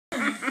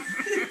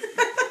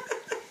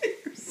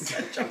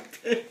Ketchup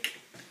pic.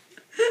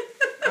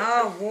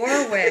 Oh,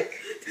 Warwick.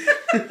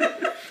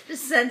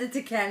 Just send it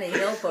to Kenny.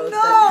 He'll post it.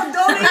 No,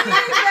 don't even.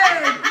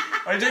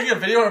 Are you taking a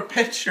video or a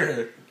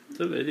picture? It's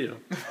a video.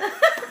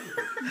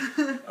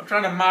 I'm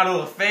trying to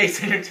model a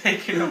face and you're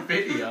taking a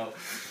video.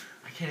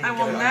 I can't even I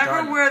will get it never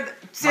undone. wear the...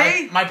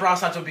 See? My bra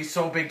size will be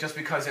so big just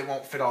because it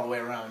won't fit all the way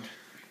around.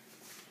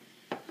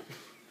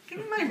 Give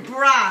me my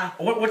bra.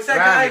 What's that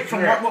Randy, guy from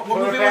here. what Put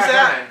movie it was back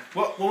that?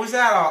 on. What was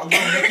that?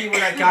 Little Nicky when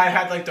that guy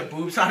had like the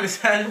boobs on his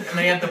head and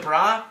they had the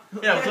bra?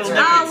 Yeah, That's Little weird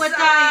Nicky. Oh, with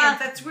science.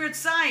 That's weird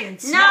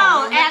science.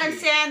 No, Little Adam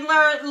Nicky.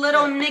 Sandler,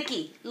 Little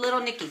Nicky. Little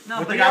Nicky. No,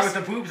 With but the he guy also,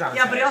 with the boobs on his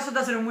yeah, head. but he also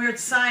does it in weird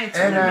science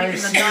when they're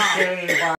making the doll. N-I-C-K-Y.